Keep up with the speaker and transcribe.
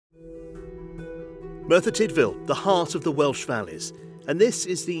Merthyr Tydfil, the heart of the Welsh Valleys. And this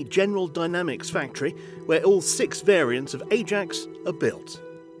is the General Dynamics factory where all 6 variants of Ajax are built.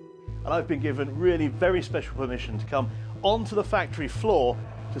 And I've been given really very special permission to come onto the factory floor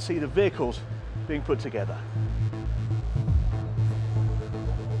to see the vehicles being put together.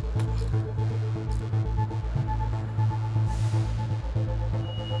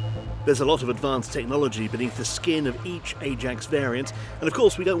 There's a lot of advanced technology beneath the skin of each Ajax variant, and of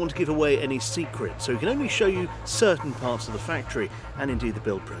course we don't want to give away any secrets, so we can only show you certain parts of the factory and indeed the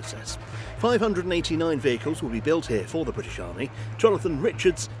build process. 589 vehicles will be built here for the British Army. Jonathan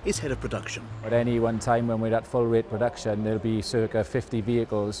Richards is head of production. At any one time when we're at full rate production, there'll be circa 50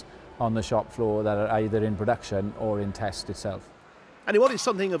 vehicles on the shop floor that are either in production or in test itself. And what is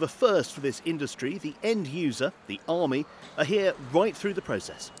something of a first for this industry, the end user, the Army, are here right through the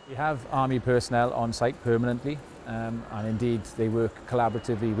process. We have Army personnel on site permanently, and indeed they work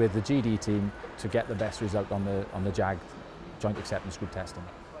collaboratively with the GD team to get the best result on the JAG, Joint Acceptance Group testing.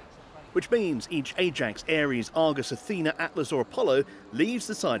 Which means each Ajax, Ares, Argus, Athena, Atlas or Apollo leaves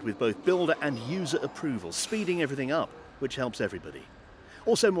the site with both builder and user approval, speeding everything up, which helps everybody.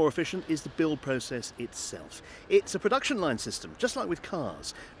 Also more efficient is the build process itself. It's a production line system, just like with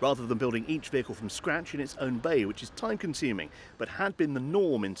cars, rather than building each vehicle from scratch in its own bay, which is time consuming, but had been the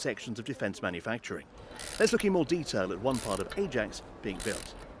norm in sections of defence manufacturing. Let's look in more detail at one part of Ajax being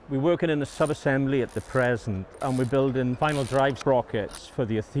built. We're working in the sub-assembly at the present, and we're building final drive sprockets for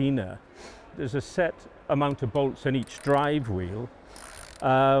the Athena. There's a set amount of bolts in each drive wheel,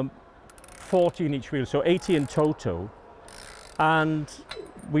 40 in each wheel, so 80 in total. And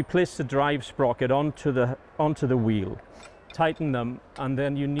we place the drive sprocket onto the wheel, tighten them, and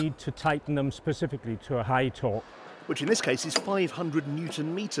then you need to tighten them specifically to a high torque. Which in this case is 500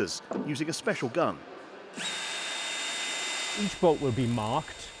 Newton meters, using a special gun. Each bolt will be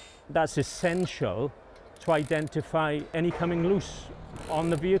marked. That's essential to identify any coming loose on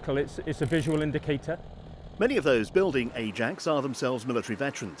the vehicle. It's a visual indicator. Many of those building Ajax are themselves military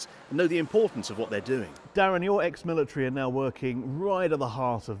veterans and know the importance of what they're doing. Darren, you're ex-military and now working right at the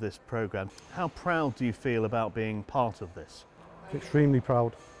heart of this programme. How proud do you feel about being part of this? Extremely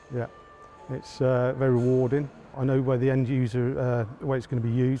proud, yeah. It's very rewarding. I know where the end user, the way it's going to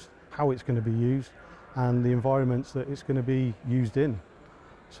be used, how it's going to be used, and the environments that it's going to be used in.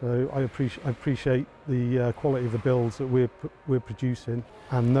 So I appreciate the quality of the builds that we're producing,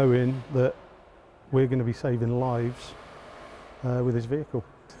 and knowing that we're going to be saving lives with this vehicle.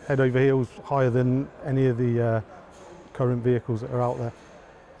 Head over heels higher than any of the current vehicles that are out there.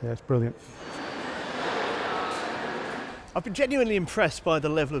 Yeah, it's brilliant. I've been genuinely impressed by the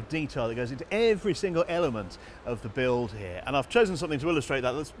level of detail that goes into every single element of the build here. And I've chosen something to illustrate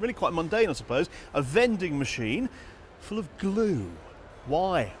that that's really quite mundane, I suppose. A vending machine full of glue.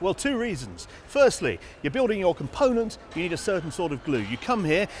 Why? Well, 2 reasons. Firstly, you're building your component, you need a certain sort of glue. You come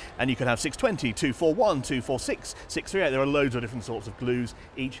here and you can have 620, 241, 246, 638. There are loads of different sorts of glues.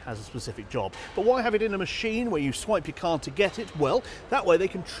 Each has a specific job. But why have it in a machine where you swipe your card to get it? Well, that way they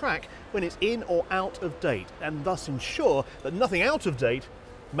can track when it's in or out of date and thus ensure that nothing out of date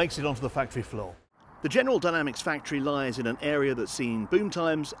makes it onto the factory floor. The General Dynamics factory lies in an area that's seen boom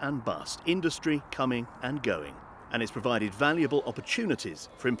times and bust, industry coming and going. And it's provided valuable opportunities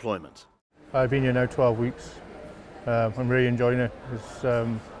for employment. I've been here now 12 weeks. I'm really enjoying it. It's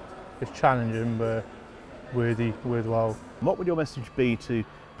challenging but worthwhile. What would your message be to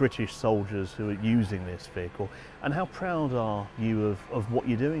British soldiers who are using this vehicle, and how proud are you of what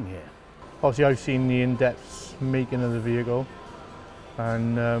you're doing here? Obviously I've seen the in-depth making of the vehicle,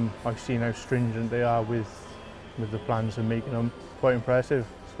 and I've seen how stringent they are with the plans of making them. Quite impressive,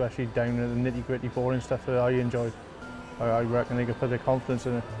 especially down at the nitty-gritty boring stuff that I enjoy. I reckon they could put their confidence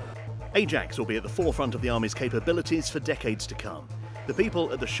in it. Ajax will be at the forefront of the Army's capabilities for decades to come. The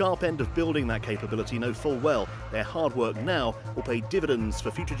people at the sharp end of building that capability know full well their hard work now will pay dividends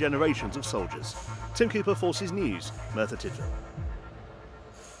for future generations of soldiers. Tim Cooper, Forces News, Merthyr Tydfil.